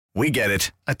We get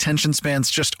it. Attention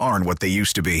spans just aren't what they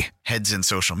used to be. Heads in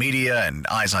social media and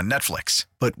eyes on Netflix.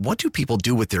 But what do people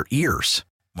do with their ears?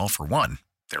 Well, for one,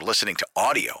 they're listening to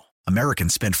audio.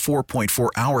 Americans spend 4.4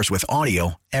 hours with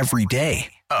audio every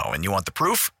day. Oh, and you want the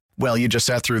proof? Well, you just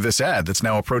sat through this ad that's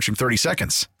now approaching 30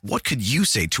 seconds. What could you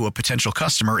say to a potential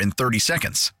customer in 30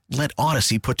 seconds? Let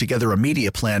Odyssey put together a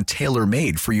media plan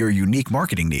tailor-made for your unique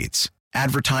marketing needs.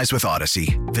 Advertise with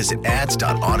Odyssey. Visit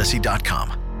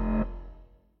ads.odyssey.com.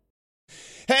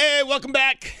 Hey, welcome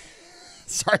back.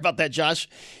 Sorry about that, Josh.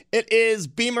 It is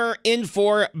Beamer in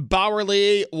for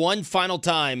Bowerly one final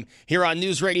time here on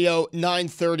News Radio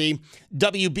 930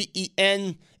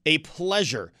 WBEN. A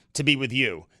pleasure to be with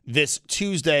you this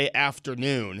Tuesday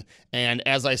afternoon. And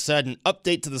as I said, an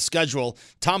update to the schedule.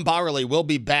 Tom Bowerly will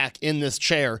be back in this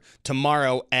chair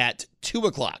tomorrow at 2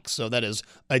 o'clock. So that is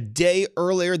a day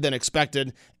earlier than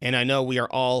expected. And I know we are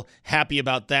all happy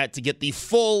about that to get the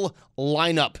full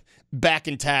lineup back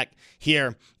intact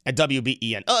here at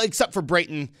WBEN. Except for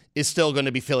Brayton is still going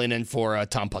to be filling in for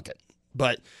Tom Puckett.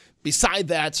 But beside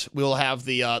that, we'll have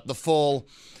the full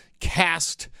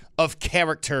cast of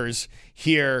characters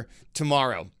here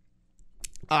tomorrow.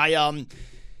 I'll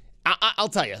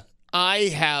tell you, I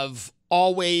have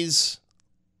always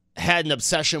had an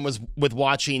obsession with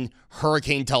watching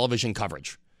hurricane television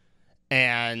coverage.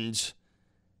 And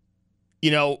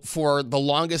for the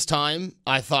longest time,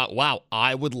 I thought, wow,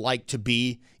 I would like to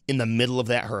be in the middle of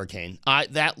that hurricane.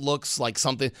 That looks like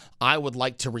something I would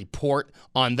like to report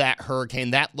on that hurricane.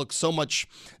 That looks so much,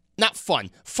 not fun.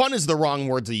 Fun is the wrong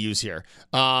word to use here,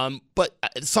 but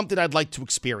something I'd like to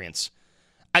experience.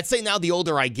 I'd say now the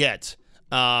older I get,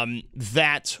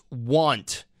 that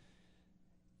want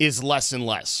is less and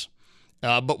less.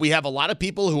 But we have a lot of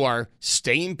people who are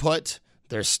staying put.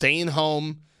 They're staying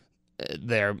home.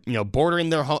 They're boarding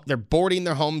their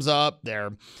homes up.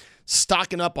 They're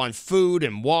stocking up on food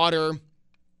and water.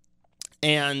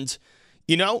 And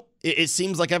it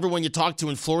seems like everyone you talk to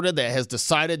in Florida that has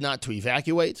decided not to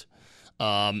evacuate,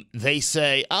 they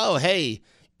say, "Oh, hey,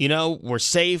 we're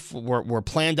safe. We're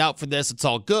planned out for this. It's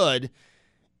all good."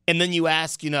 And then you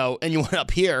ask, and you went up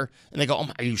here, and they go,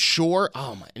 "Oh, are you sure?"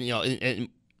 Oh my, and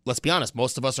let's be honest,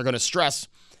 most of us are going to stress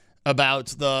about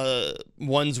the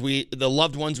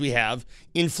loved ones we have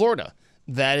in Florida.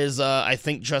 That is, I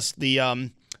think, just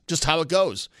how it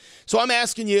goes. So I'm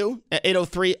asking you at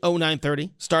 803-0930,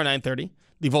 star 930,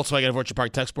 the Volkswagen of Orchard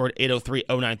Park text board,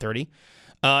 803-0930.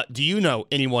 Do you know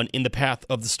anyone in the path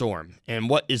of the storm? And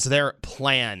what is their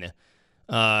plan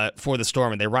for the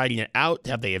storm? Are they riding it out?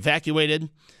 Have they evacuated?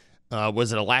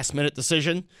 Was it a last-minute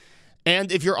decision?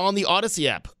 And if you're on the Odyssey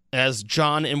app, as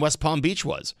John in West Palm Beach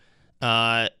was,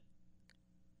 and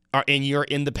you're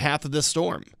in the path of this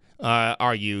storm,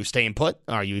 are you staying put?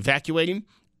 Are you evacuating?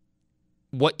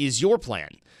 What is your plan?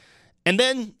 And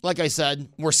then, like I said,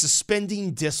 we're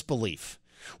suspending disbelief.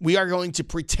 We are going to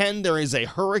pretend there is a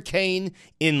hurricane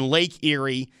in Lake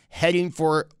Erie heading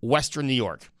for western New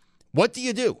York. What do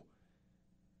you do?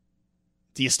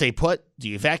 Do you stay put? Do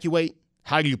you evacuate?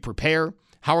 How do you prepare?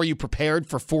 How are you prepared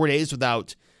for 4 days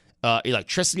without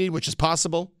electricity, which is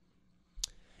possible?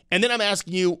 And then I'm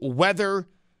asking you weather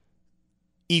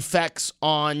effects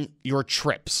on your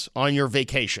trips, on your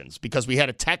vacations, because we had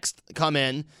a text come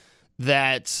in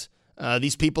that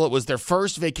these people, it was their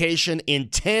first vacation in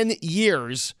 10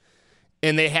 years,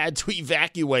 and they had to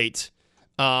evacuate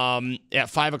at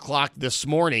 5 o'clock this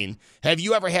morning. Have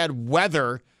you ever had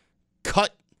weather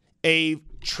cut a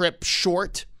trip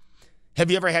short?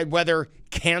 Have you ever had weather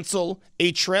cancel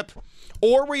a trip?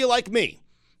 Or were you like me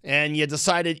and you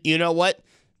decided, you know what,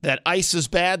 that ice is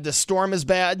bad, the storm is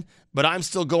bad, but I'm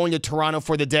still going to Toronto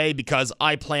for the day because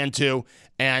I plan to,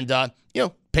 and,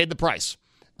 paid the price.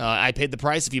 I paid the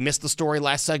price, if you missed the story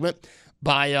last segment,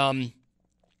 by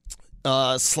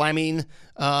slamming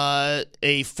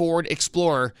a Ford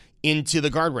Explorer into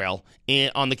the guardrail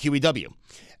on the QEW.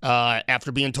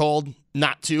 After being told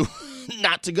not to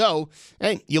go.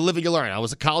 Hey, you live and you learn. I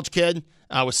was a college kid.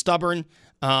 I was stubborn.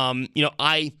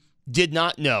 I did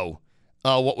not know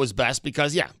what was best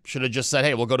because, should have just said,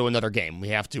 hey, we'll go to another game. We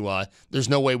have to, there's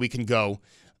no way we can go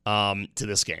to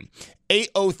this game.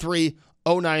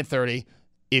 803-0930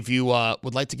 if you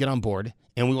would like to get on board.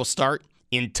 And we will start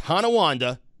in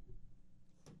Tonawanda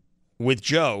with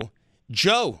Joe.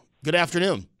 Joe, good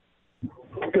afternoon.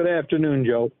 Good afternoon,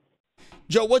 Joe.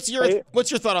 Joe, what's your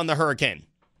thought on the hurricane?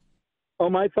 Oh,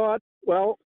 my thought?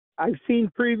 Well, I've seen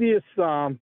previous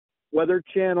Weather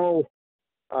Channel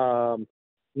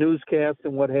newscasts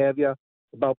and what have you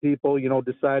about people,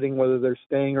 deciding whether they're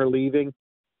staying or leaving.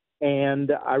 And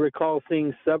I recall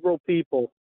seeing several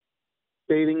people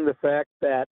stating the fact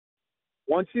that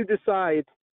once you decide,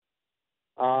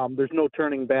 there's no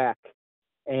turning back.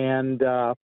 And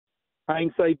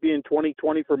hindsight being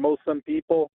 20/20 for some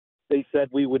people, they said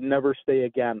we would never stay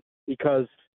again because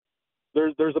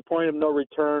there's a point of no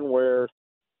return where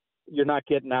you're not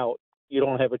getting out. You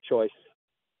don't have a choice.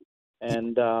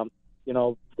 And,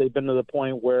 they've been to the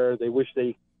point where they wish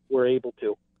they were able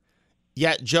to.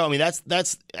 Yeah, Joe, I mean,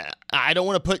 that's I don't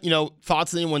want to put,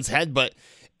 thoughts in anyone's head, but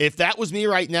if that was me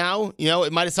right now,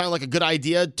 it might have sounded like a good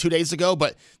idea 2 days ago,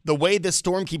 but the way this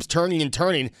storm keeps turning and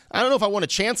turning, I don't know if I want to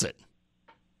chance it.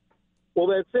 Well,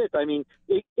 that's it. I mean,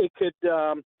 it could,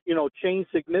 change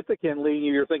significantly.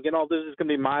 You're thinking, oh, this is going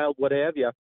to be mild, what have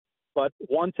you. But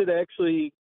once it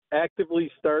actually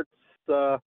actively starts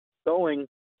going,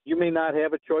 you may not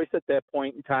have a choice at that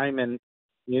point in time, and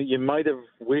you might have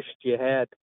wished you had.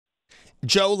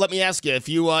 Joe, let me ask you,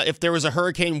 if there was a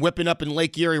hurricane whipping up in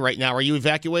Lake Erie right now, are you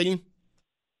evacuating?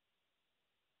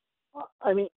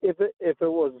 I mean, if it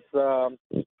was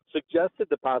suggested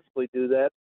to possibly do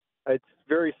that, I'd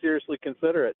very seriously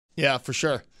consider it. Yeah, for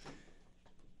sure.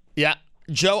 Yeah.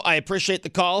 Joe, I appreciate the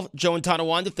call. Joe in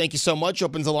Tonawanda, thank you so much.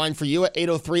 Opens the line for you at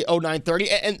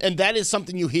 803-0930. And that is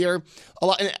something you hear a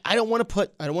lot. And I don't want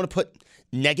to put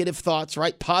negative thoughts,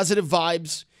 right? Positive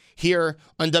vibes here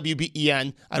on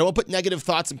WBEN. I don't want to put negative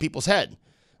thoughts in people's head.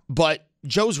 But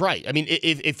Joe's right. I mean,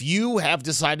 if you have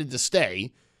decided to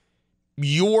stay,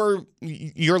 you're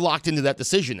locked into that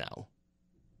decision now.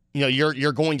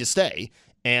 You're going to stay,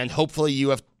 and hopefully you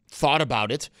have thought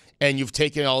about it and you've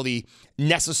taken all the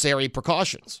necessary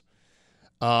precautions.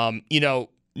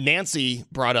 Nancy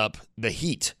brought up the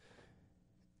heat,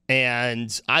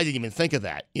 and I didn't even think of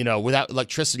that. Without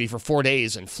electricity for 4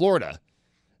 days in Florida,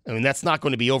 I mean, that's not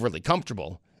going to be overly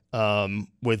comfortable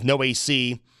with no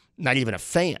AC, not even a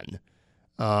fan.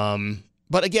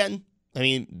 But again, I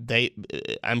mean,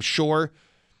 I'm sure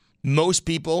most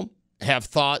people have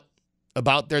thought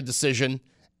about their decision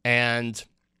and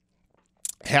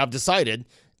have decided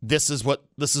this is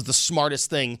the smartest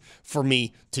thing for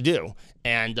me to do.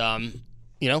 And,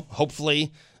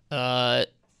 hopefully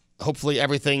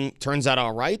everything turns out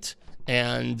all right.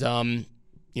 And,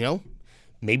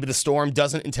 maybe the storm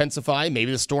doesn't intensify.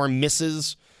 Maybe the storm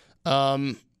misses,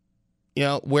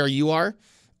 where you are.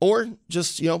 Or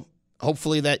just,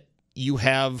 hopefully that you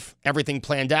have everything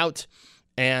planned out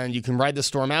and you can ride the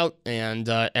storm out and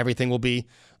everything will be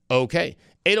okay.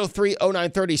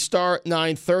 803-0930, star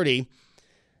 930.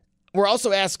 We're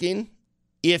also asking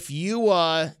if you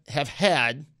have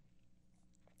had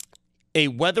a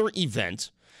weather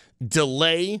event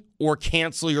delay or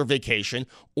cancel your vacation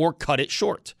or cut it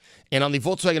short. And on the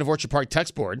Volkswagen of Orchard Park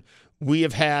text board, we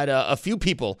have had a few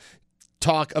people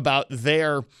talk about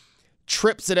their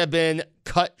trips that have been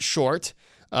cut short.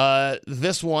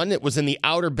 This one, it was in the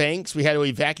Outer Banks. We had to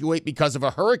evacuate because of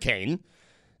a hurricane.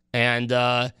 And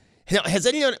has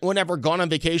anyone ever gone on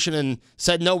vacation and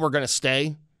said, no, we're going to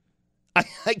stay?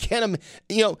 I can't,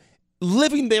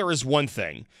 living there is one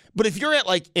thing. But if you're at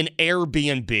like an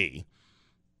Airbnb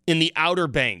in the Outer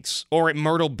Banks or at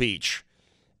Myrtle Beach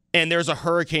and there's a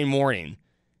hurricane warning,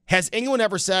 has anyone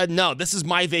ever said, no, this is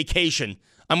my vacation,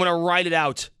 I'm going to ride it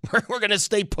out, we're going to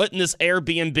stay put in this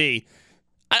Airbnb?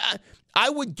 I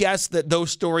would guess that those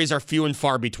stories are few and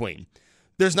far between.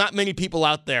 There's not many people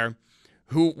out there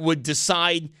who would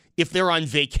decide if they're on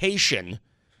vacation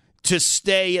to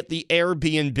stay at the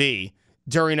Airbnb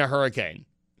during a hurricane.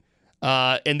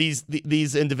 And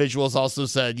these individuals also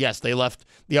said, yes, they left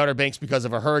the Outer Banks because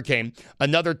of a hurricane.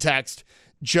 Another text,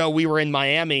 Joe, we were in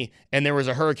Miami and there was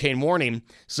a hurricane warning,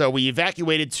 so we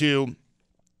evacuated to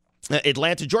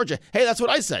Atlanta, Georgia. Hey, that's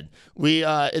what I said. We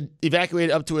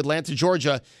evacuated up to Atlanta,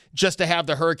 Georgia, just to have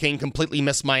the hurricane completely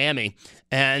miss Miami.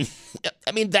 And,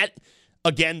 I mean, that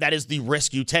is the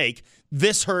risk you take.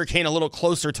 This hurricane a little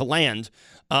closer to land,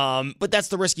 but that's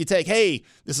the risk you take. Hey,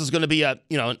 this is going to be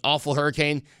an awful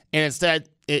hurricane, and instead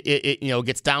it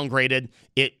gets downgraded.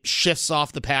 It shifts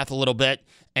off the path a little bit,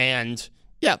 and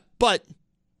yeah, but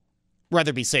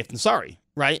rather be safe than sorry,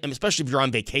 right? I mean, especially if you're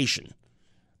on vacation,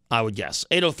 I would guess.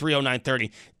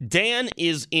 803-0930. Dan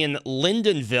is in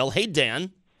Lindenville. Hey,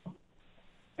 Dan.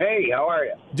 Hey, how are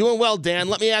you? Doing well, Dan.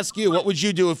 Let me ask you, what would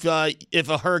you do if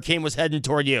a hurricane was heading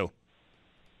toward you?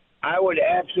 I would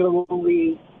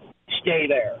absolutely stay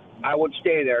there. I would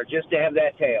stay there just to have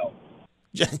that tail.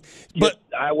 But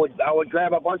I would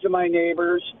grab a bunch of my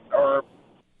neighbors or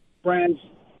friends.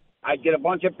 I'd get a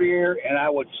bunch of beer, and I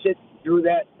would sit through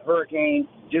that hurricane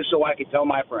just so I could tell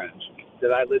my friends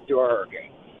that I lived through a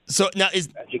hurricane. So now that's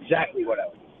exactly what I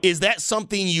would do. Is that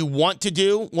something you want to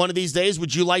do one of these days?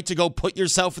 Would you like to go put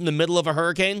yourself in the middle of a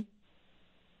hurricane?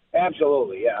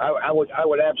 Absolutely, yeah. I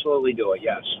would absolutely do it.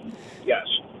 Yes, yes.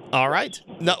 All right.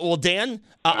 No, well, Dan,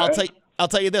 I'll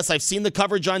tell you this. I've seen the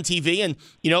coverage on TV, and,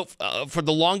 for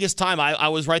the longest time, I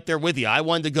was right there with you. I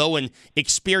wanted to go and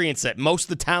experience it. Most of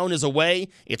the town is away.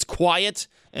 It's quiet,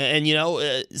 and,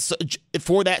 so,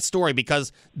 for that story,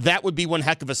 because that would be one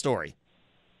heck of a story.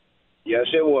 Yes,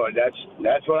 it would.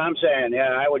 That's what I'm saying.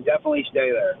 Yeah, I would definitely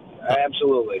stay there.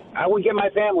 Absolutely. I would get my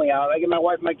family out. I'd get my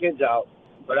wife and my kids out.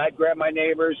 But I'd grab my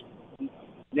neighbors'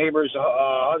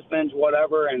 husbands,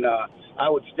 whatever, and I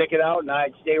would stick it out, and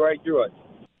I'd stay right through it.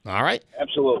 All right.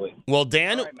 Absolutely. Well,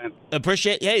 Dan, All right, man.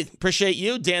 appreciate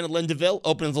you. Dan in Lindeville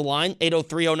opens the line,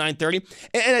 803-0930.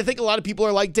 And I think a lot of people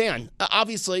are like Dan.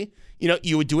 Obviously,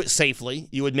 you would do it safely.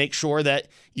 You would make sure that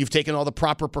you've taken all the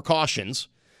proper precautions.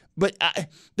 But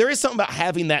there is something about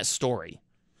having that story.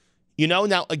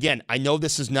 Now, again, I know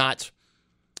this is not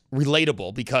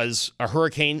relatable because a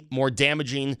hurricane more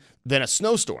damaging than a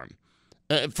snowstorm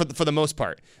for the most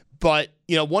part. But,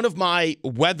 one of my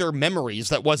weather memories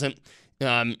that wasn't,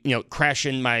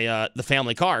 crashing the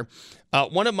family car,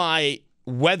 one of my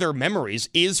weather memories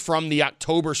is from the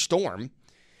October storm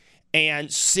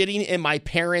and sitting in my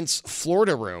parents'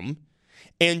 Florida room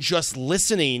and just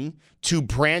listening to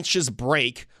branches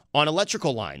break on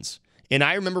electrical lines. And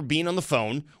I remember being on the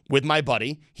phone with my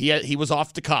buddy. He was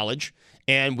off to college,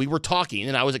 and we were talking,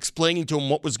 and I was explaining to him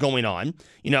what was going on.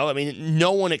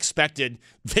 No one expected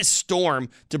this storm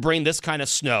to bring this kind of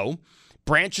snow.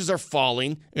 Branches are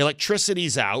falling,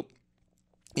 electricity's out.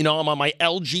 I'm on my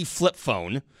LG flip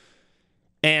phone,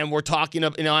 and we're talking.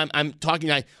 I'm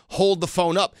talking. I hold the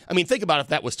phone up. Think about if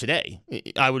that was today.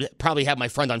 I would probably have my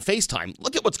friend on FaceTime.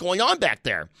 Look at what's going on back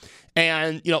there,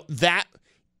 and that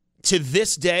to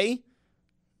this day,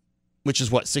 which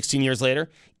is 16 years later,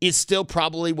 is still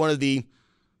probably one of the.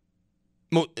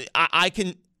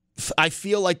 I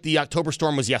feel like the October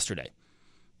storm was yesterday.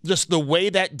 Just the way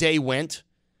that day went.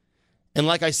 And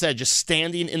like I said, just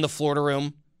standing in the Florida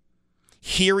room,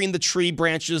 hearing the tree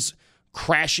branches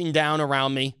crashing down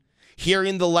around me,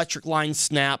 hearing the electric line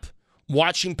snap,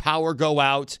 watching power go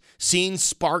out, seeing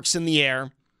sparks in the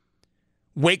air,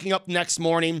 waking up next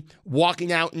morning,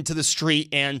 walking out into the street,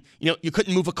 and you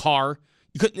couldn't move a car.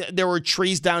 There were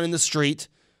trees down in the street.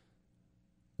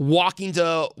 Walking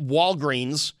to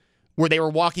Walgreens, where they were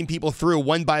walking people through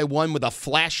one by one with a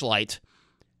flashlight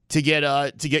to get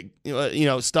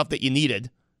stuff that you needed.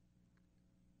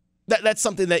 That's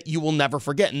something that you will never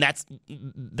forget, and that's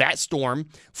that storm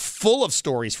full of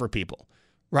stories for people,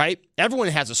 right? Everyone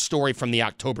has a story from the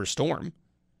October storm,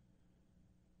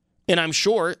 and I'm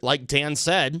sure, like Dan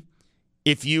said,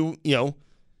 if you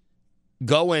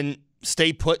go and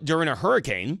stay put during a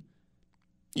hurricane,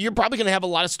 you're probably going to have a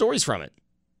lot of stories from it.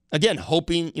 Again,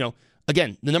 hoping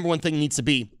Again, the number one thing needs to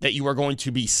be that you are going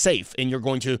to be safe and you're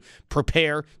going to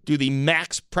prepare, do the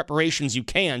max preparations you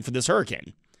can for this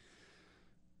hurricane.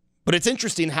 But it's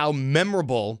interesting how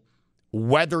memorable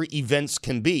weather events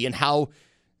can be and how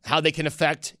they can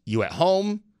affect you at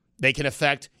home. They can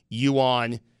affect you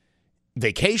on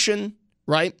vacation,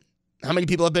 right? How many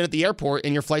people have been at the airport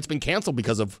and your flight's been canceled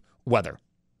because of weather?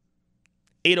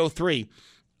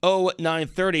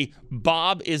 803-0930.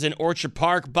 Bob is in Orchard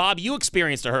Park. Bob, you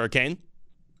experienced a hurricane.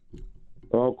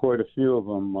 Well, quite a few of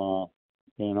them.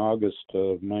 In August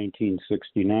of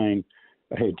 1969,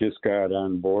 I had just got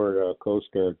on board a Coast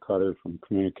Guard cutter from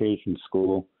communication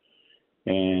school,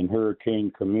 and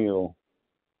Hurricane Camille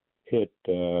hit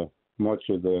much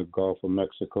of the Gulf of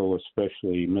Mexico,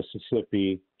 especially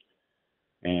Mississippi.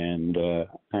 And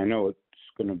I know it's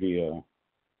going to be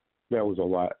that was a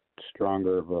lot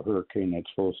stronger of a hurricane that's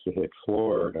supposed to hit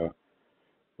Florida,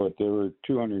 but there were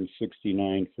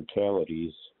 269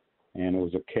 fatalities, and it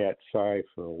was a Cat 5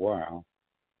 for a while.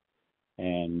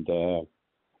 And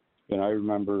I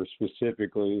remember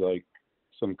specifically, like,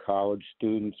 some college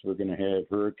students were going to have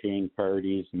hurricane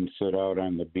parties and sit out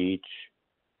on the beach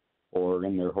or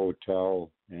in their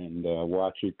hotel and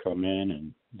watch it come in,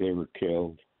 and they were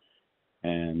killed.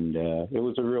 And it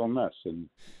was a real mess. And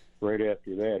right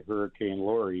after that, Hurricane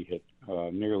Lori hit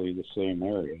nearly the same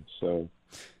area. So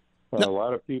a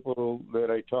lot of people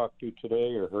that I talked to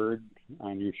today or heard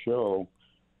on your show,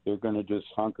 they're going to just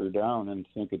hunker down and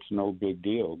think it's no big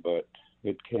deal, but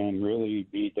it can really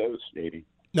be devastating.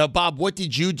 Now, Bob, what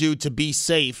did you do to be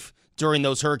safe during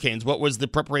those hurricanes? What was the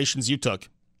preparations you took?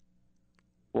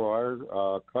 Well,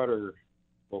 our cutter,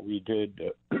 what we did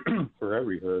for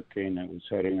every hurricane that was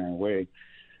heading our way,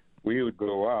 we would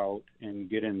go out and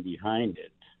get in behind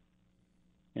it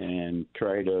and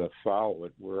try to follow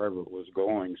it wherever it was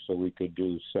going so we could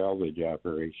do salvage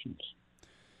operations.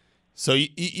 So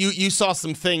you saw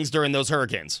some things during those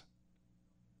hurricanes?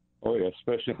 Oh, yeah,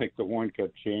 especially like the one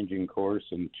kept changing course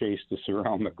and chased us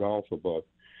around the Gulf about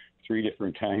 3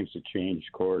 different times to change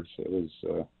course. It was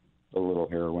a little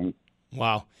harrowing.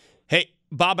 Wow. Hey,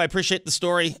 Bob, I appreciate the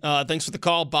story. Thanks for the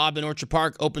call. Bob in Orchard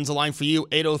Park opens the line for you,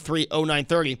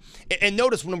 803-0930. And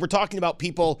notice when we're talking about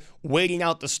people waiting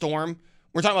out the storm,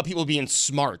 we're talking about people being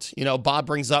smart. You know, Bob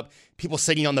brings up people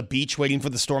sitting on the beach waiting for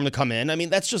the storm to come in. I mean,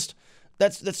 that's just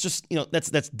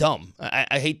dumb.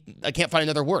 I can't find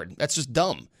another word. That's just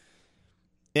dumb.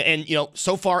 And,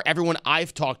 so far, everyone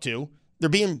I've talked to, they're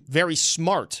being very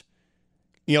smart,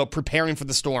 preparing for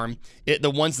the storm.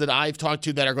 The ones that I've talked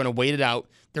to that are going to wait it out,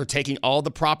 they're taking all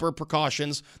the proper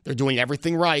precautions. They're doing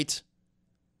everything right.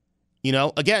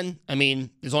 Again, I mean,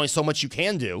 there's only so much you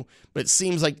can do, but it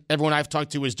seems like everyone I've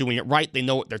talked to is doing it right. They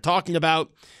know what they're talking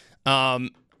about. I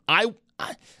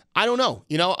don't know.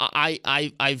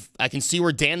 I can see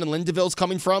where Dan and Lindaville's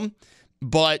coming from,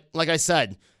 but like I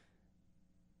said,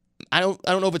 I don't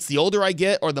know if it's the older I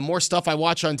get or the more stuff I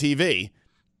watch on TV,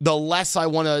 the less I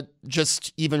want to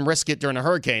just even risk it during a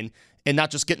hurricane and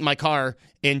not just get in my car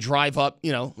and drive up,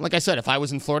 like I said, if I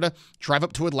was in Florida, drive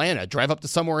up to Atlanta, drive up to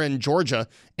somewhere in Georgia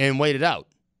and wait it out.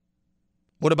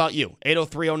 What about you?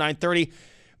 803-0930.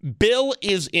 Bill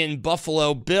is in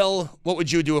Buffalo. Bill, what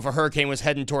would you do if a hurricane was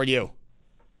heading toward you?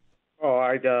 Oh,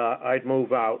 I'd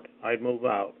move out.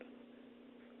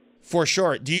 For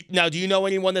sure. Do you know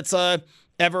anyone that's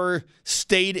ever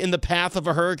stayed in the path of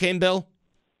a hurricane, Bill?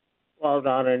 Well,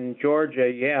 down in Georgia,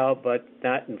 yeah, but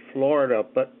not in Florida.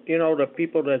 But, the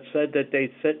people that said that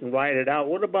they'd sit and ride it out,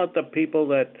 what about the people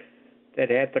that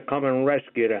had to come and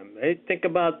rescue them? They think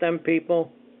about them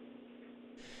people?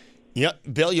 Yeah,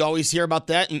 Bill, you always hear about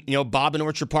that. And, Bob in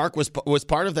Orchard Park was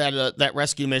part of that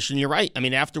rescue mission. You're right. I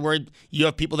mean, afterward, you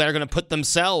have people that are going to put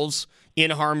themselves in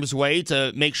harm's way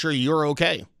to make sure you're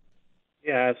okay.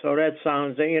 Yeah, so that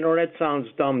sounds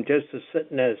dumb just to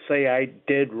sit and say I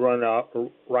did ride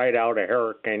out a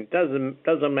hurricane.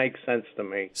 Doesn't make sense to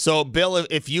me. So, Bill,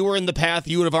 if you were in the path,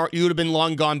 you would have been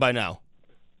long gone by now.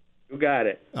 You got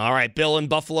it. All right, Bill in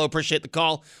Buffalo, appreciate the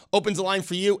call. Opens the line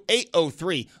for you,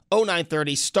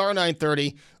 803-0930, star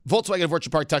 930, Volkswagen of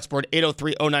Orchard Park text board,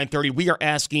 803-0930. We are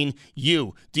asking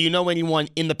you, do you know anyone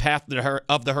in the path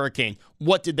of the hurricane?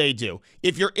 What did they do?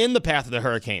 If you're in the path of the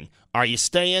hurricane, are you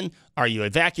staying? Are you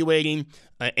evacuating?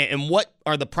 And what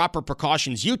are the proper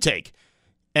precautions you take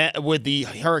with the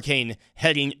hurricane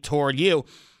heading toward you?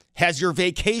 Has your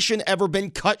vacation ever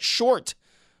been cut short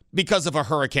because of a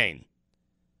hurricane?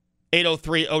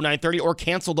 803-0930, or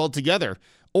canceled altogether?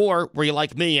 Or were you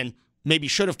like me and maybe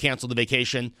should have canceled the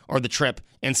vacation or the trip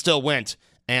and still went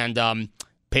and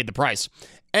paid the price?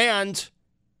 And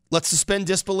let's suspend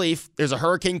disbelief. There's a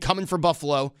hurricane coming for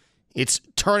Buffalo. It's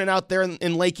turning out there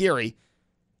in Lake Erie.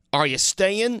 Are you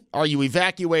staying? Are you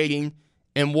evacuating?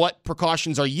 And what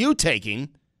precautions are you taking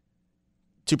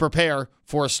to prepare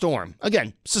for a storm?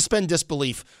 Again, suspend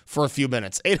disbelief for a few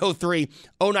minutes.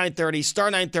 803-0930,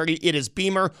 star 930. It is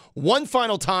Beamer. One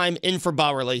final time in for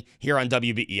Bowerly here on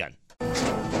WBEN.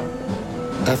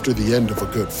 After the end of a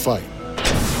good fight,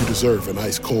 you deserve an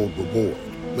ice-cold reward.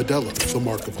 Modelo is the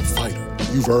mark of a fighter.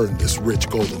 You've earned this rich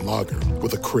golden lager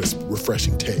with a crisp,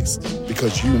 refreshing taste.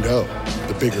 Because you know,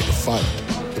 the bigger the fight,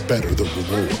 the better the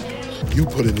reward. You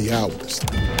put in the hours,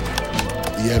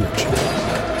 the energy,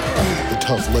 the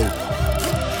tough labor.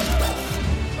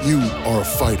 You are a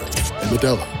fighter, and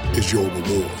Modelo is your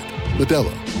reward.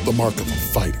 Modelo, the mark of a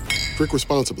fighter. Drink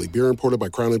responsibly. Beer imported by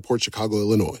Crown Imports, Chicago,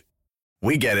 Illinois.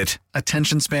 We get it.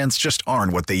 Attention spans just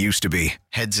aren't what they used to be.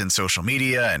 Heads in social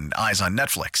media and eyes on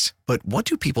Netflix. But what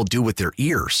do people do with their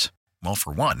ears? Well,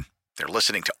 for one, they're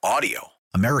listening to audio.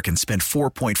 Americans spend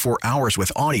 4.4 hours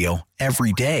with audio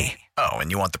every day. Oh, and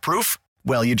you want the proof?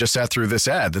 Well, you just sat through this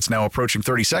ad that's now approaching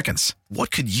 30 seconds. What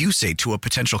could you say to a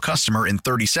potential customer in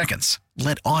 30 seconds?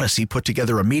 Let Odyssey put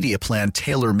together a media plan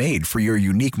tailor-made for your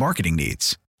unique marketing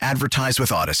needs. Advertise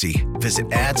with Odyssey.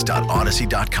 Visit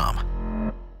ads.odyssey.com.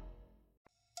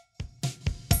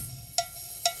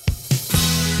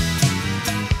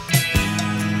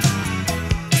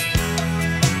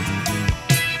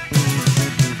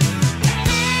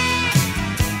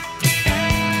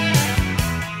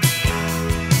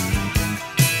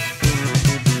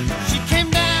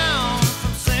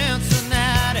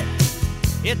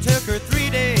 It took her 3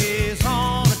 days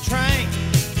on a train,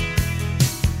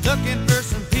 looking for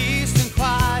some peace and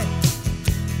quiet,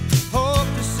 hope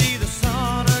to see the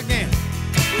sun again.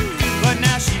 But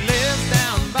now she lives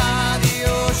down by the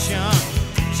ocean,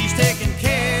 she's taking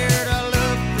care to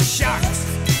look for sharks.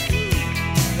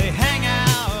 They hang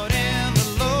out in the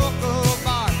local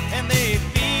bar, and they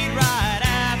feed right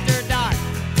after dark.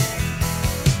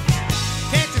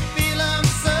 Can't you feel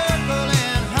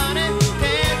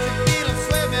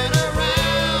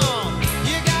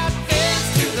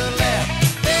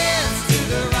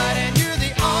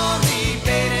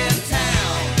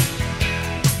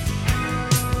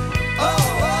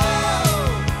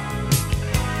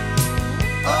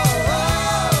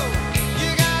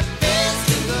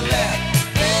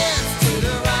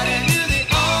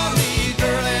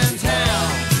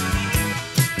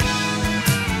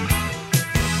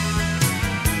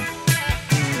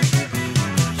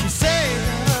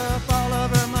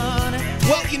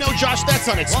Oh, Josh, that's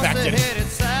Once they unexpected. headed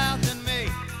south in May.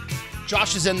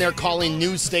 Josh is in there calling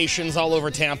news stations all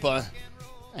over Tampa.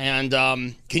 And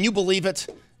can you believe it?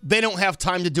 They don't have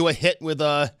time to do a hit with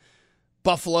a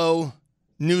Buffalo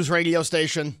news radio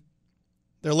station.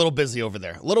 They're a little busy over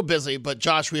there. A little busy, but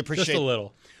Josh, we appreciate Just a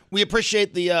little. We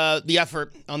appreciate the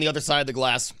effort on the other side of the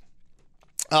glass.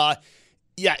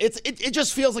 Yeah, it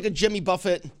just feels like a Jimmy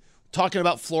Buffett talking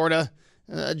about Florida,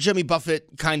 Jimmy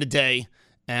Buffett kind of day.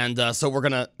 And so we're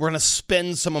gonna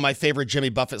spin some of my favorite Jimmy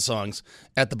Buffett songs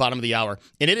at the bottom of the hour.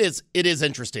 And it is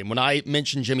interesting. When I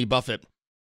mention Jimmy Buffett,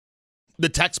 the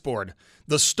text board,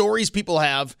 the stories people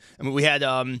have. I mean, we had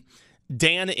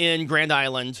Dan in Grand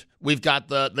Island. We've got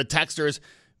the texters.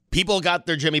 People got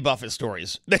their Jimmy Buffett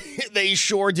stories. They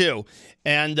sure do.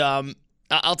 And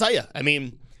I'll tell you, I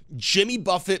mean, Jimmy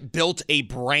Buffett built a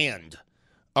brand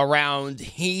around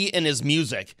he and his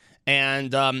music.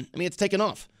 And, I mean, it's taken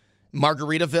off.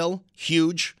 Margaritaville,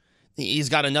 huge. He's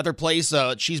got another place,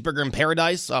 Cheeseburger in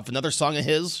Paradise, off another song of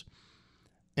his.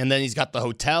 And then he's got the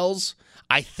hotels.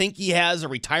 I think he has a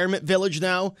retirement village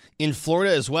now in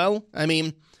Florida as well. I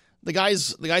mean, the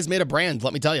guy's made a brand,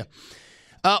 let me tell you.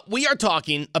 We are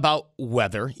talking about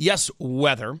weather. Yes,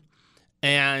 weather.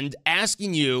 And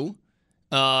asking you,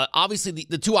 obviously,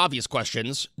 the two obvious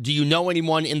questions. Do you know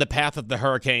anyone in the path of the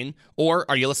hurricane? Or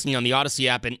are you listening on the Odyssey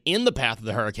app and in the path of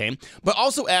the hurricane? But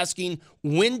also asking,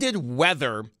 when did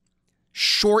weather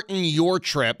shorten your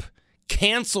trip,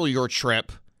 cancel your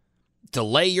trip,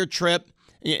 delay your trip?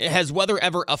 Has weather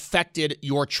ever affected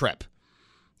your trip?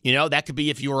 You know, that could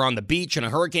be if you were on the beach and a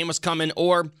hurricane was coming,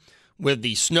 or with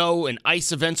the snow and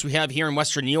ice events we have here in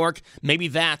Western New York, maybe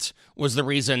that was the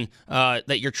reason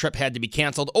that your trip had to be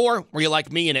canceled. Or were you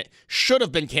like me and it should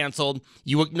have been canceled?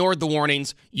 You ignored the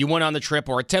warnings, you went on the trip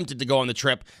or attempted to go on the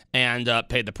trip and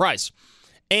paid the price.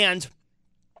 And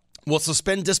we'll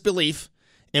suspend disbelief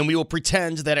and we will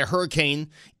pretend that a hurricane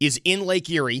is in Lake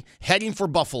Erie heading for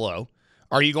Buffalo.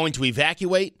 Are you going to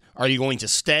evacuate? Are you going to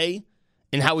stay?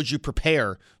 And how would you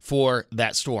prepare for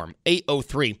that storm?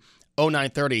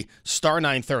 803-0930, star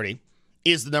 930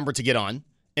 is the number to get on.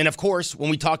 And of course, when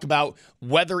we talk about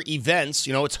weather events,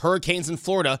 you know, it's hurricanes in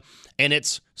Florida and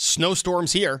it's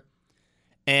snowstorms here.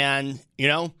 And, you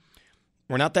know,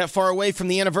 we're not that far away from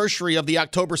the anniversary of the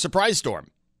October surprise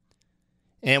storm.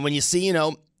 And when you see, you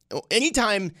know,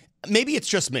 anytime, maybe it's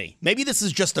just me. Maybe this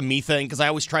is just a me thing because I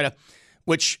always try to,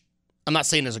 which I'm not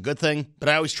saying is a good thing, but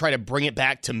I always try to bring it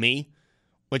back to me,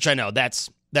 which I know that's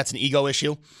an ego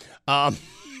issue. But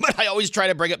I always try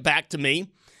to bring it back to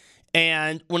me.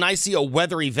 And when I see a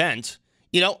weather event,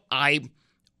 you know, I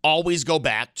always go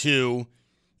back to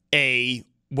a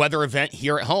weather event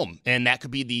here at home. And that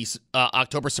could be the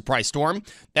October surprise storm.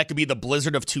 That could be the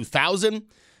blizzard of 2000.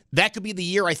 That could be the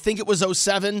year, I think it was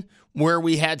 2007, where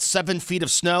we had 7 feet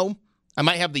of snow. I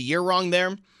might have the year wrong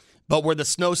there. But where the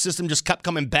snow system just kept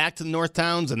coming back to the North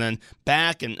Towns and then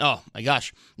back. And, oh, my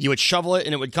gosh, you would shovel it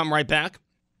and it would come right back.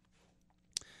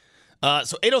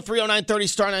 So 803-0930,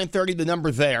 star 930, the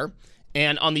number there.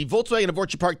 And on the Volkswagen of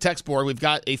Orchard Park text board, we've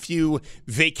got a few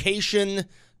vacation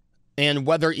and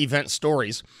weather event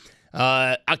stories.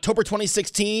 October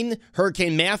 2016,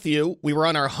 Hurricane Matthew. We were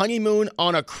on our honeymoon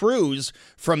on a cruise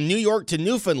from New York to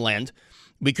Newfoundland.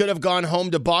 We could have gone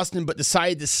home to Boston, but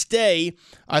decided to stay.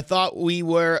 I thought we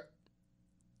were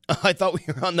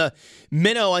on the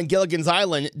minnow on Gilligan's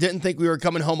Island. Didn't think we were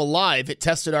coming home alive. It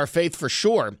tested our faith for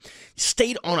sure.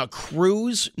 Stayed on a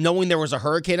cruise knowing there was a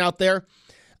hurricane out there.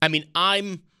 I mean,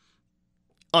 I'm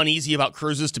uneasy about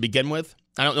cruises to begin with.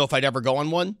 I don't know if I'd ever go on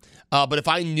one. But if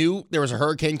I knew there was a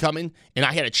hurricane coming and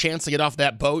I had a chance to get off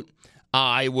that boat,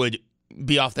 I would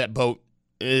be off that boat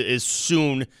as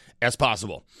soon as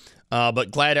possible.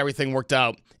 But glad everything worked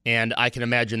out. And I can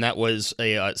imagine that was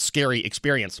a scary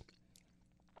experience.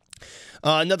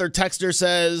 Another texter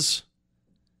says,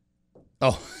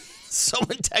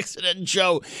 someone texted in,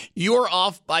 Joe, you're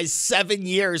off by 7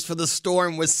 years for the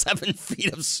storm with 7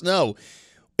 feet of snow.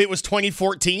 It was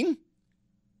 2014?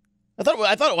 I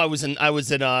thought I was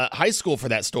in high school for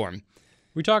that storm.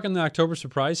 We talking the October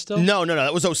surprise still? No.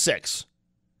 That was 2006.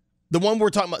 The one we're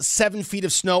talking about, 7 feet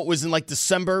of snow, it was in like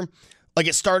December. Like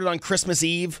it started on Christmas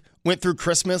Eve, went through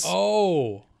Christmas.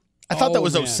 Oh. I thought that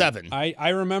was man. 2007. I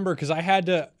remember because I had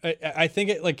to, I think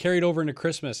it like carried over into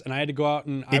Christmas and I had to go out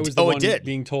and I was the one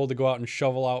being told to go out and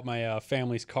shovel out my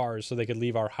family's cars so they could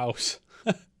leave our house.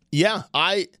 Yeah,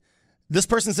 this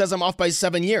person says I'm off by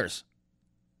 7 years.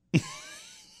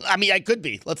 I mean, I could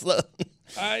be.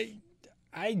 I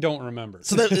don't remember.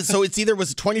 So it's either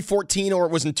was 2014 or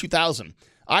it was in 2000.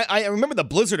 I remember the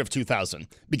blizzard of 2000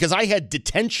 because I had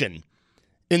detention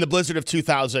in the blizzard of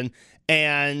 2000.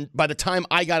 And by the time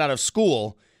I got out of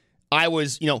school, I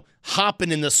was,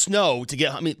 hopping in the snow to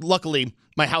get, luckily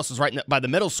my house was right by the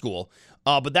middle school.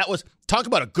 But that was, talk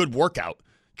about a good workout.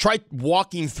 Try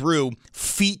walking through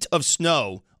feet of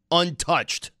snow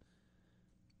untouched.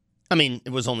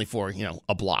 It was only for,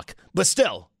 a block. But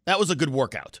still, that was a good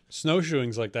workout.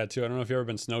 Snowshoeing's like that, too. I don't know if you've ever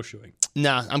been snowshoeing.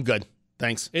 Nah, I'm good.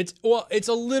 Thanks. It's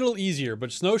a little easier,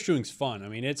 but snowshoeing's fun.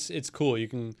 It's cool. You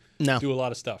can do a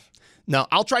lot of stuff. No,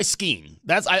 I'll try skiing.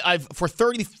 I've for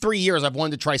 33 years I've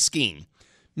wanted to try skiing.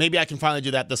 Maybe I can finally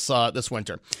do that this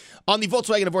winter. On the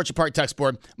Volkswagen of Orchard Park text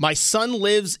board, my son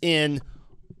lives in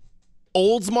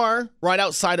Oldsmar, right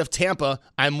outside of Tampa.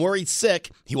 I'm worried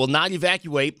sick. He will not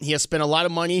evacuate. He has spent a lot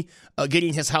of money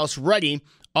getting his house ready.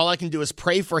 All I can do is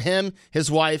pray for him, his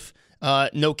wife,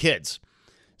 no kids.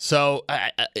 So,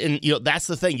 that's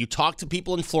the thing. You talk to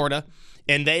people in Florida,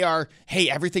 and they are, hey,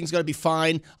 everything's going to be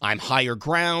fine. I'm higher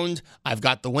ground. I've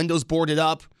got the windows boarded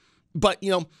up. But,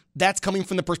 that's coming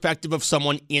from the perspective of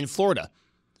someone in Florida.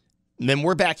 And then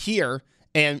we're back here,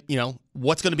 and,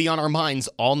 what's going to be on our minds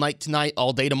all night tonight,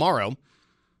 all day tomorrow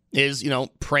is,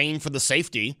 praying for the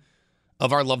safety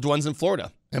of our loved ones in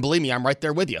Florida. And believe me, I'm right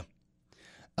there with you.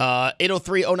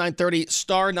 803-0930,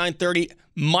 star 930.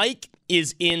 Mike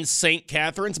is in St.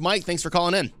 Catharines. Mike, thanks for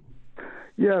calling in.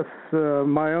 Yes,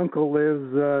 my uncle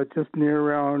lives just near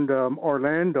around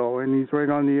Orlando, and he's right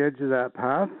on the edge of that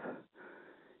path.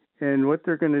 And what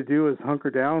they're going to do is hunker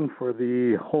down for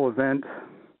the whole event.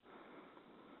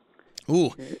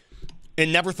 Ooh.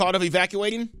 And never thought of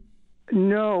evacuating?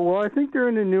 No, well, I think they're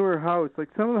in a newer house. Like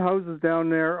some of the houses down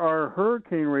there are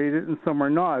hurricane rated and some are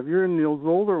not. If you're in those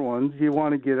older ones, you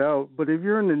want to get out. But if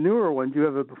you're in the newer ones, you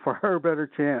have a far better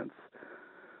chance.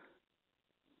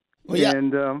 Well, yeah.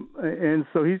 And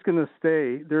so he's going to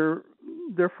stay. They're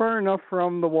far enough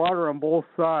from the water on both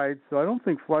sides, so I don't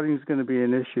think flooding is going to be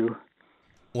an issue.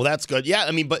 Well, that's good. Yeah,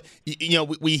 but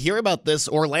we hear about this.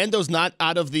 Orlando's not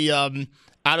out of the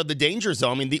danger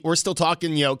zone. We're still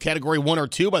talking, category 1 or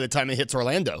 2 by the time it hits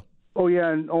Orlando. Oh yeah,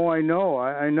 I know.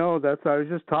 I know. I was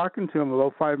just talking to him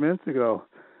about 5 minutes ago.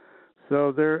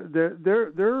 So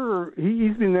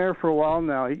he's been there for a while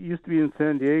now. He used to be in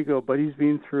San Diego, but he's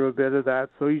been through a bit of that,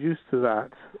 so he's used to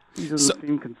that. He doesn't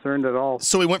seem concerned at all.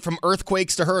 So he went from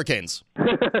earthquakes to hurricanes.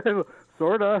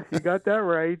 Sorta. You got that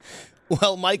right.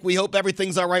 Well, Mike, we hope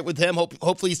everything's all right with him.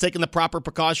 Hopefully he's taking the proper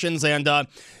precautions, and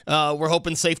we're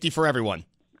hoping safety for everyone.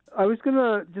 I was going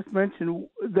to just mention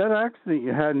that accident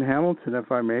you had in Hamilton, if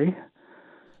I may.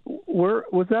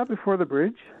 Was that before the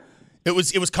bridge? It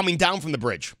was coming down from the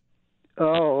bridge.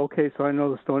 Oh, okay. So I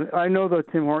know the story. I know the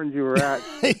Tim Hortons you were at.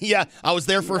 Yeah, I was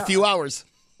there for a few hours.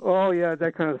 Oh, yeah,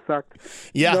 that kind of sucked.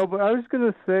 Yeah. No, but I was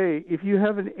going to say, if you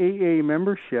have an AA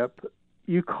membership,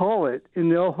 you call it, and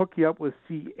they'll hook you up with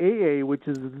CAA, which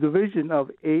is a division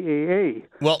of AAA.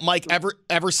 Well, Mike,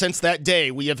 ever since that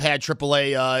day, we have had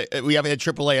AAA. We have had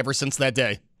AAA ever since that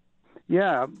day.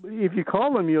 Yeah, if you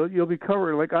call them, you'll be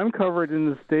covered. Like I'm covered in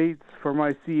the States for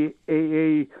my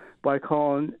CAA by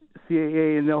calling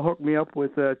CAA, and they'll hook me up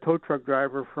with a tow truck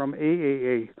driver from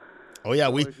AAA. Oh yeah,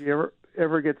 so if you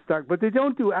ever get stuck, but they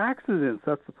don't do accidents.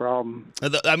 That's the problem.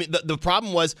 The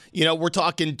problem was, we're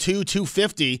talking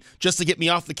 $250 just to get me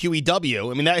off the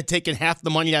QEW. That had taken half the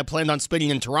money I planned on spending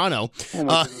in Toronto.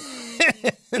 Oh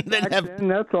then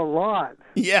that's a lot.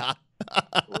 Yeah.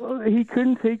 Well, he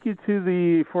couldn't take you to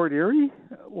the Fort Erie?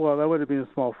 Well, that would have been a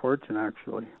small fortune,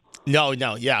 actually. No,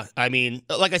 yeah.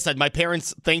 Like I said, my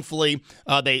parents, thankfully,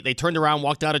 they turned around,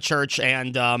 walked out of church,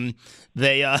 and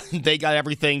they got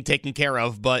everything taken care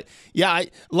of. But yeah,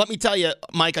 let me tell you,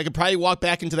 Mike, I could probably walk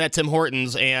back into that Tim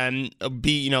Hortons and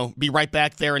be right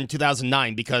back there in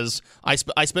 2009 because I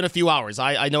spent a few hours.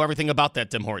 I know everything about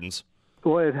that Tim Hortons.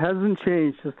 Well, it hasn't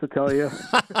changed, just to tell you.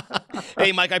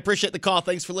 Hey, Mike, I appreciate the call.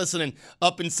 Thanks for listening.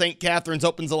 Up in St. Catharines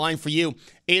opens the line for you,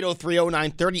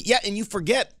 803-0930. Yeah, and you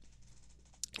forget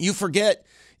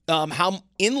how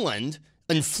inland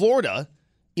in Florida,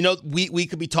 we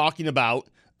could be talking about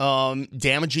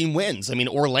damaging winds.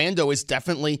 Orlando is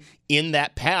definitely in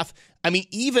that path.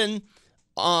 Even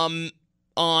on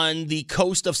the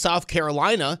coast of South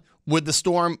Carolina with the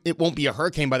storm, it won't be a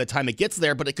hurricane by the time it gets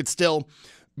there, but it could still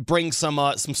bring some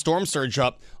storm surge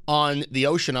up on the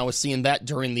ocean. I was seeing that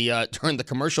during the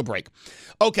commercial break.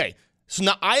 Okay, so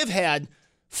now I have had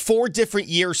 4 different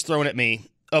years thrown at me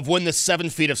of when the 7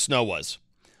 feet of snow was.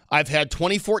 I've had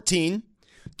 2014,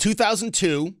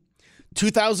 2002,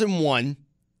 2001,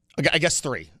 I guess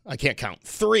 3. I can't count.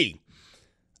 3.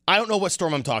 I don't know what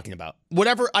storm I'm talking about.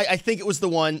 Whatever, I think it was the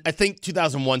one, I think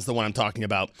 2001's the one I'm talking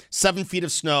about. 7 feet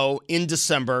of snow in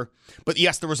December. But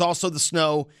yes, there was also the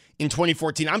snow in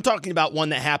 2014. I'm talking about one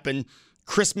that happened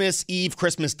Christmas Eve,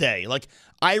 Christmas Day. Like,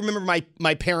 I remember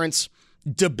my parents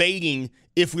debating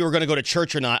if we were going to go to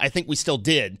church or not. I think we still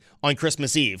did on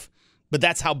Christmas Eve. But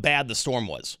that's how bad the storm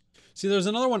was. See, there's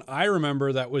another one I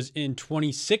remember that was in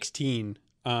 2016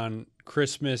 on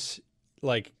Christmas,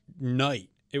 night.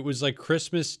 It was like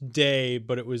Christmas Day,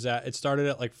 but it started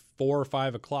at like 4 or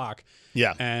 5 o'clock.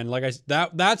 Yeah. And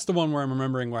that's the one where I'm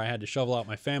remembering where I had to shovel out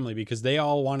my family because they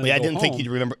all wanted to go home. I didn't think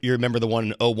you remember the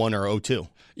one in 01 or 02.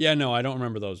 Yeah, no, I don't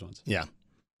remember those ones. Yeah.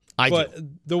 But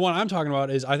the one I'm talking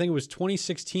about is, I think it was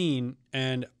 2016,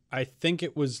 and I think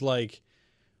it was like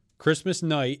Christmas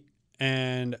night,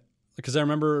 and because I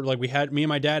remember me and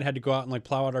my dad had to go out and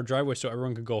plow out our driveway so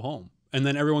everyone could go home. And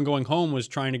then everyone going home was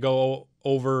trying to go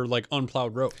over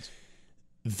unplowed roads.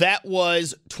 That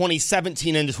was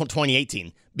 2017 into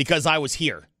 2018 because I was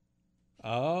here.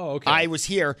 Oh, okay. I was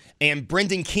here, and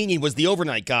Brendan Keeney was the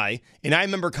overnight guy, and I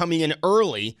remember coming in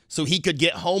early so he could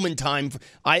get home in time.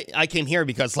 I came here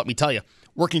because, let me tell you,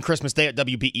 working Christmas Day at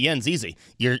WBEN's easy.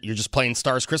 You're just playing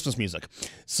Stars Christmas music.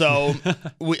 So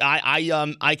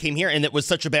I came here, and it was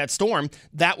such a bad storm.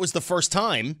 That was the first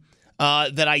time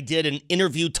that I did an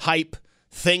interview type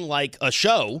thing, like a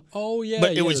show. Oh, yeah.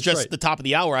 But it was just the top of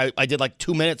the hour. I did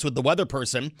 2 minutes with the weather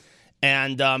person,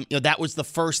 and that was the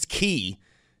first key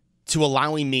to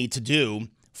allowing me to do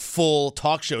full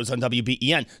talk shows on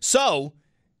WBEN. So,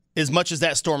 as much as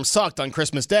that storm sucked on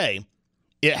Christmas Day,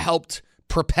 it helped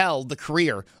propel the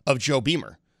career of Joe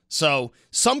Beamer. So,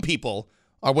 some people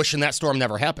are wishing that storm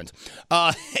never happened.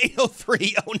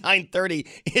 803-0930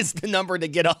 is the number to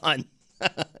get on.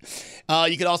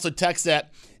 You can also text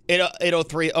at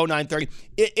 803-0930.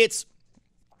 It's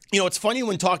it's funny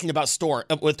when talking about snow,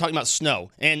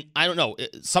 and I don't know,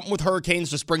 something with hurricanes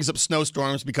just brings up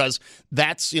snowstorms because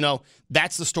that's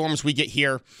the storms we get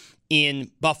here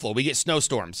in Buffalo. We get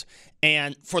snowstorms.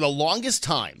 And for the longest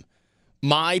time,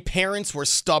 my parents were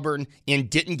stubborn and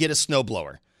didn't get a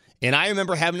snowblower. And I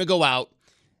remember having to go out.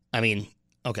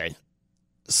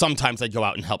 Sometimes I'd go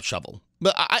out and help shovel.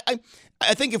 But I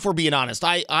think if we're being honest,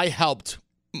 I helped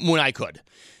when I could.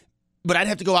 But I'd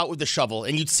have to go out with the shovel,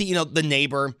 and you'd see, the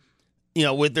neighbor,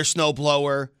 with their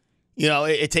snowblower.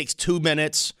 It takes 2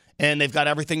 minutes, and they've got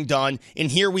everything done.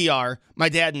 And here we are, my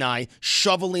dad and I,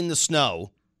 shoveling the snow.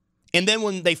 And then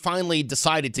when they finally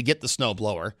decided to get the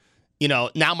snowblower,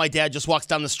 now my dad just walks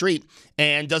down the street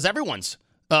and does everyone's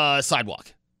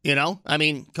sidewalk.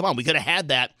 Come on, we could have had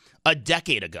that a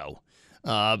decade ago.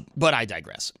 But I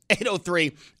digress.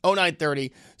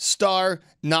 803-0930, star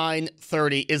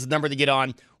 930 is the number to get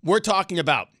on. We're talking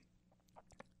about,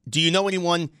 do you know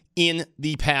anyone in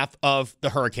the path of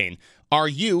the hurricane? Are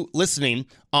you listening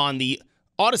on the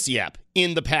Odyssey app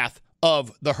in the path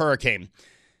of the hurricane?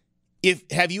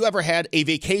 Have you ever had a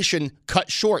vacation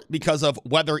cut short because of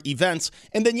weather events?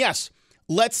 And then, yes,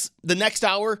 the next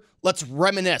hour, let's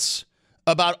reminisce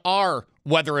about our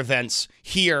weather events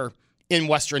here in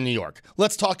Western New York.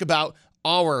 Let's talk about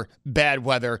our bad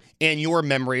weather and your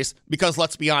memories, because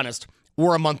let's be honest,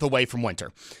 we're a month away from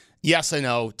winter. Yes, I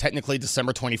know, technically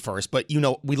December 21st, but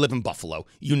we live in Buffalo.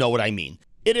 You know what I mean.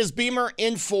 It is Beamer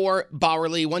in for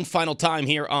Bowerly one final time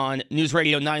here on News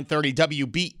Radio 930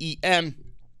 WBEN.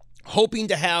 Hoping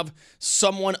to have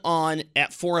someone on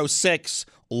at 4:06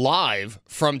 live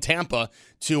from Tampa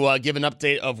to give an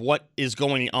update of what is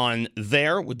going on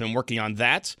there. We've been working on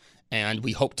that, and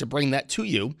we hope to bring that to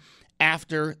you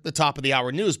after the top of the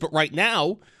hour news. But right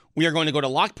now, we are going to go to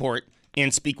Lockport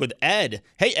and speak with Ed.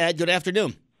 Hey, Ed, good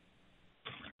afternoon.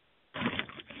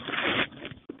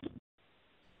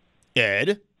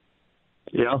 Ed?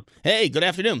 Yeah. Hey, good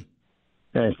afternoon.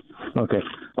 Hey, okay.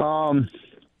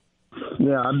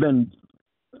 Yeah, I've been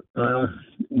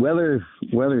weather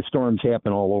storms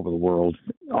happen all over the world,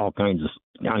 all kinds of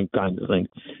things.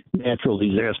 Natural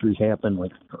disasters happen,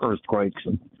 like earthquakes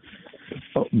and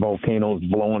volcanoes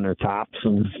blowing their tops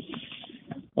and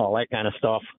all that kind of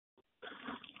stuff.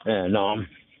 And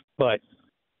but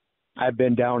I've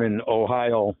been down in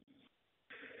Ohio,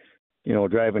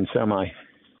 driving semi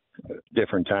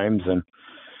different times, and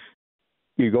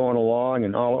you're going along,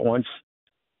 and all at once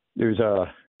there's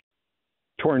a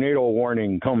tornado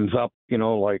warning comes up, a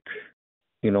news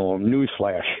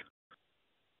flash,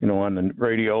 on the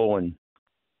radio, and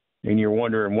you're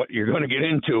wondering what you're going to get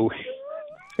into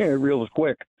real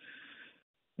quick.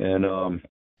 And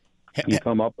you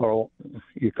come up along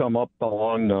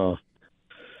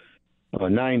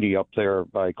 90 up there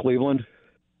by Cleveland,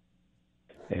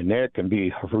 and that can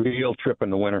be a real trip in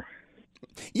the winter.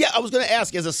 Yeah, I was going to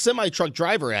ask, as a semi-truck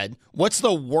driver, Ed, what's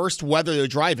the worst weather to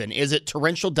drive in? Is it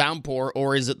torrential downpour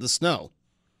or is it the snow?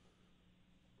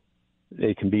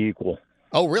 They can be equal.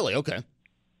 Oh, really? Okay.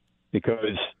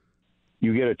 Because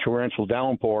you get a torrential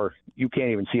downpour, you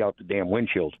can't even see out the damn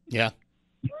windshield. Yeah.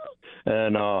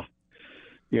 And,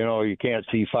 you can't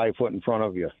see 5 foot in front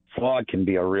of you. Fog can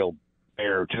be a real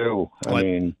bear, too. I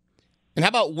mean... And how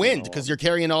about wind? Because you're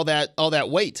carrying all that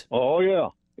weight. Oh, yeah.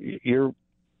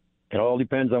 It all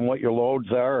depends on what your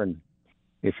loads are, and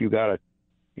if you got a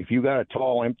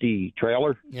tall, empty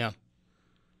trailer, yeah,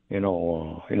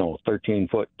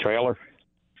 13-foot trailer,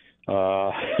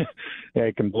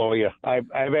 it can blow you.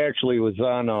 I've actually was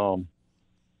on.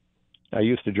 I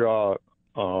used to draw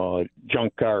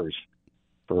junk cars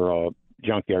for a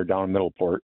junkyard down in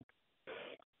Middleport,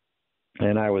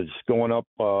 and I was going up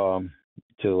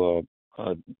to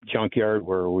a junkyard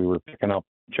where we were picking up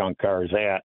junk cars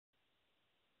at.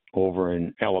 Over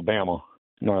in Alabama,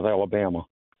 North Alabama.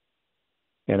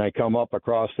 And I come up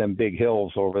across them big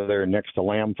hills over there next to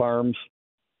Lamb Farms,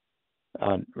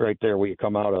 right there where you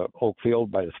come out of Oakfield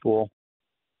by the school.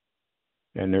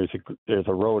 And there's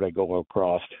a road I go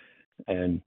across,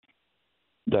 and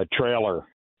the trailer,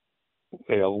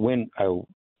 we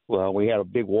had a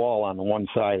big wall on the one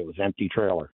side. It was empty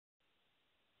trailer.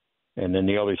 And then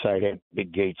the other side had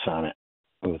big gates on it.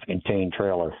 It was a contained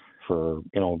trailer for,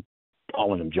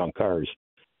 all of them junk cars.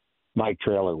 I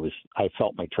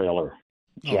felt my trailer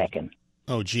jacking.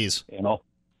 Oh, geez.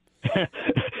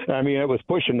 I mean, it was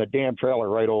pushing the damn trailer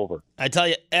right over. I tell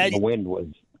you, Ed. The wind was.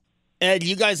 Ed,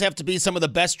 you guys have to be some of the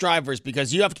best drivers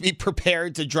because you have to be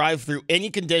prepared to drive through any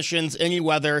conditions, any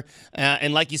weather.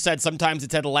 And like you said, sometimes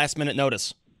it's at a last-minute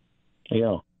notice.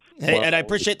 Yeah. Hey, Ed, I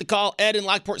appreciate the call. Ed in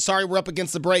Lockport, sorry we're up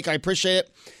against the break. I appreciate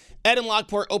it. Ed in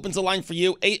Lockport opens the line for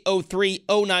you,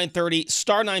 803-0930,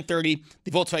 star 930, the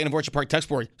Volkswagen of Orchard Park text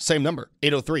board, same number,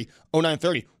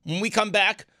 803-0930. When we come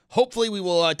back, hopefully we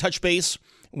will touch base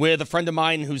with a friend of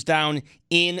mine who's down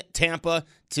in Tampa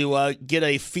to get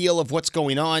a feel of what's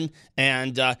going on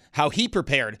and how he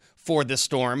prepared for this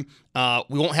storm.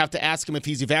 We won't have to ask him if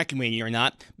he's evacuating or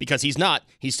not because he's not.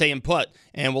 He's staying put,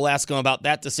 and we'll ask him about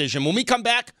that decision. When we come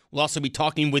back, we'll also be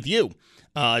talking with you.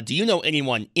 Do you know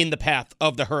anyone in the path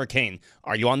of the hurricane?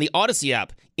 Are you on the Odyssey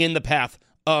app in the path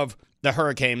of the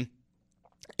hurricane?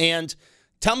 And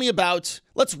tell me about,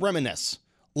 let's reminisce.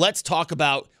 Let's talk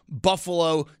about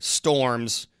Buffalo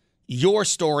storms, your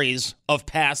stories of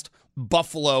past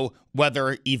Buffalo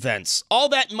weather events. All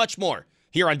that and much more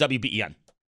here on WBEN.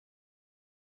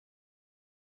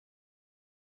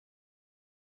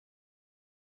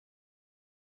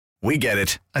 We get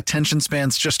it. Attention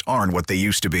spans just aren't what they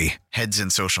used to be. Heads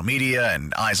in social media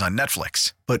and eyes on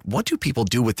Netflix. But what do people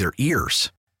do with their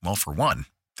ears? Well, for one,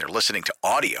 they're listening to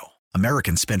audio.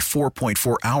 Americans spend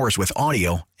 4.4 hours with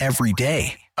audio every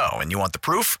day. Oh, and you want the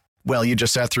proof? Well, you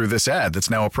just sat through this ad that's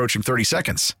now approaching 30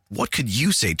 seconds. What could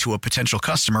you say to a potential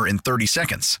customer in 30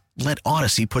 seconds? Let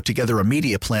Odyssey put together a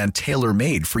media plan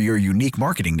tailor-made for your unique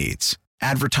marketing needs.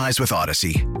 Advertise with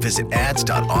Odyssey. Visit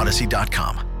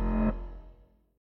ads.odyssey.com.